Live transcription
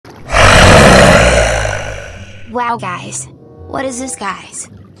Wow guys, what is this guys?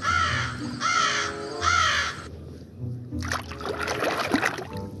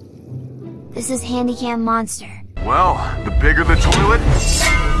 This is Handycam Monster. Well, the bigger the toilet,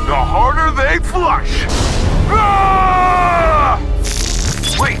 the harder they flush! Ah!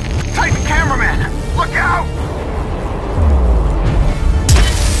 Wait, Titan Cameraman, look out!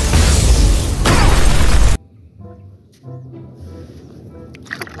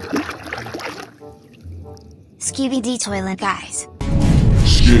 Skibidi toilet guys.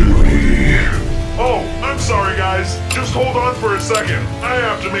 Skibidi. Oh, I'm sorry guys. Just hold on for a second. I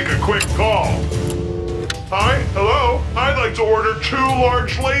have to make a quick call. Hi, hello? I'd like to order 2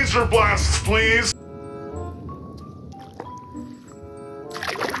 large laser blasts, please.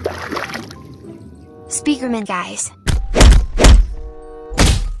 Speakerman guys.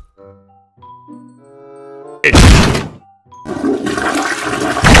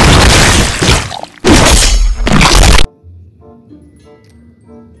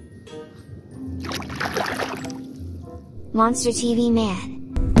 Monster TV Man.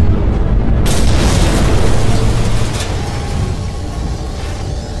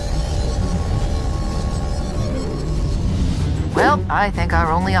 Well, I think our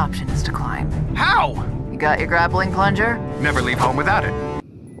only option is to climb. How? You got your grappling plunger? Never leave home without it.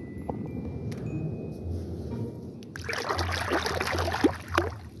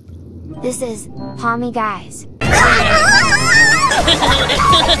 This is Pomni guys.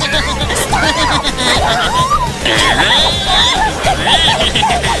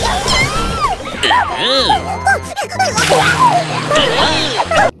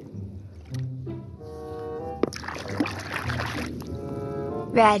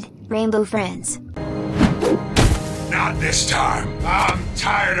 Red, Rainbow Friends. Not this time. I'm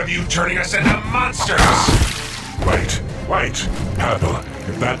tired of you turning us into monsters! Wait. Purple,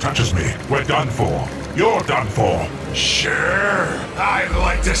 if that touches me, we're done for. You're done for. Sure. I'd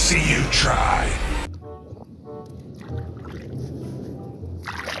like to see you try.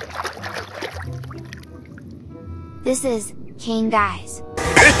 This is King guys.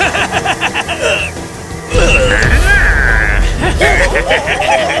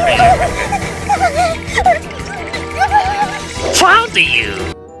 Proud of you!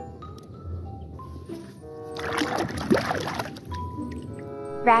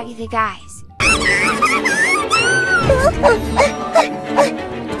 Ragatha guys.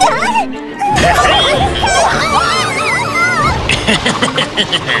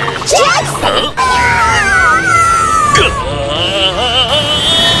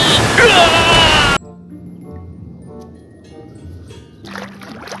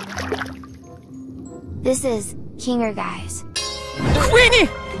 This is Kinger guys. Queenie!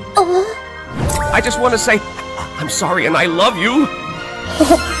 I just want to say, I'm sorry and I love you.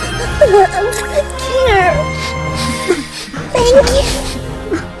 Kinger! Thank you!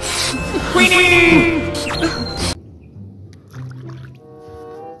 Queenie!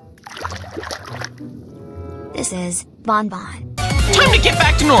 This is Banban. Time to get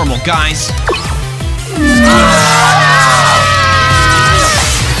back to normal, guys.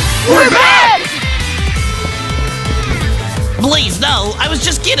 We're back! Please, no, I was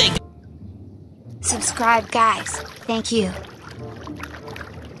just kidding. Subscribe guys. Thank you.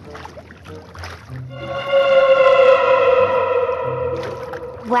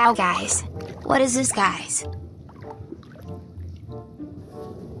 Wow guys. What is this guys?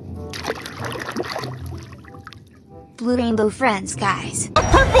 Blue Rainbow Friends guys. A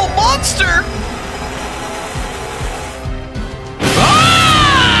purple monster! Ah!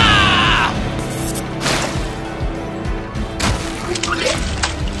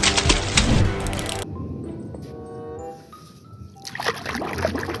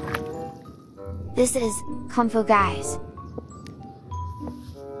 This is Kung Fu guys.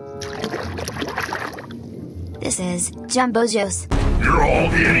 This is Jumbo Joes. You're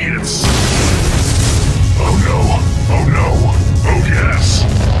all idiots! Oh no! Oh no! Oh yes!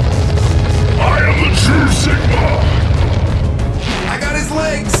 I am the true Sigma! I got his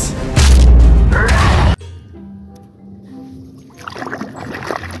legs!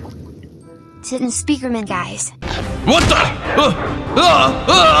 Titan Speakerman guys. What the?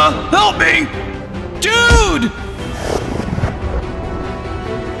 Help me! Dude!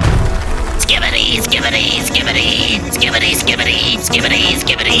 Skibidi, skibidi, skibidi, skibidi, skibidi, skibidi,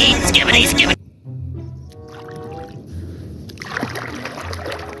 skibidi, skibidi, skibidi.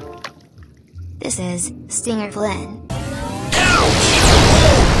 This is Stinger Flynn.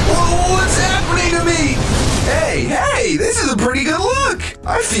 What's happening to me? Hey, this is a pretty good look.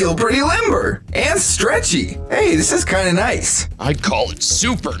 I feel pretty limber and stretchy. Hey, this is kind of nice. I'd call it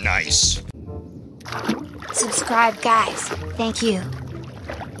super nice. Subscribe, guys. Thank you.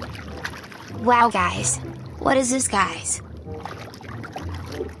 Wow, guys. What is this, guys?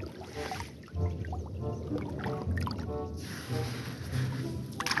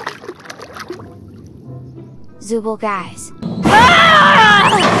 Zooble, guys.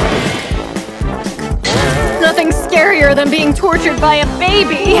 Nothing scarier than being tortured by a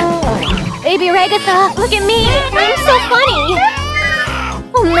baby! Baby Ragatha, look at me! I'm so funny!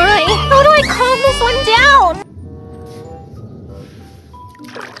 Oh my! How do I calm this one down?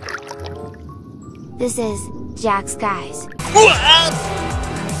 This is Jack's, guys.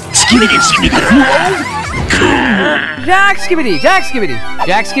 Skibidi, skibidi. Jack Skibidi, Jack Skibidi,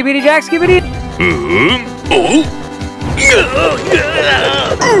 Jack Skibidi, Jack Skibidi. Oh.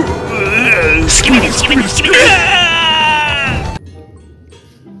 Skibidi, skibidi, skibidi.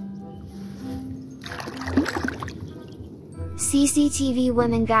 CCTV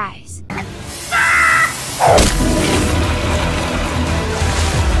women, guys.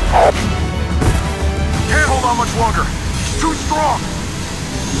 Can't hold on much longer. Too strong.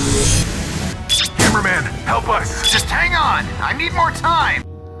 Cameraman, help us. Just hang on. I need more time.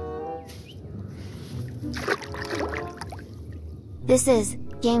 This is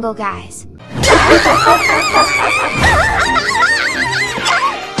Gangle, guys.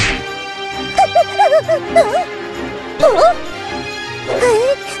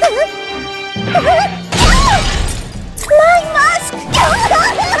 My mask!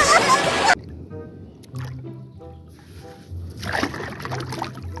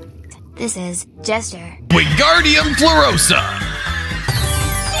 This is Jester. Wingardium Fluorosa!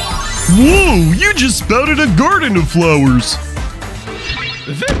 Whoa, you just spouted a garden of flowers!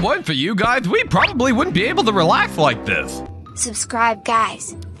 If it weren't for you guys, we probably wouldn't be able to relax like this. Subscribe,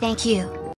 guys. Thank you.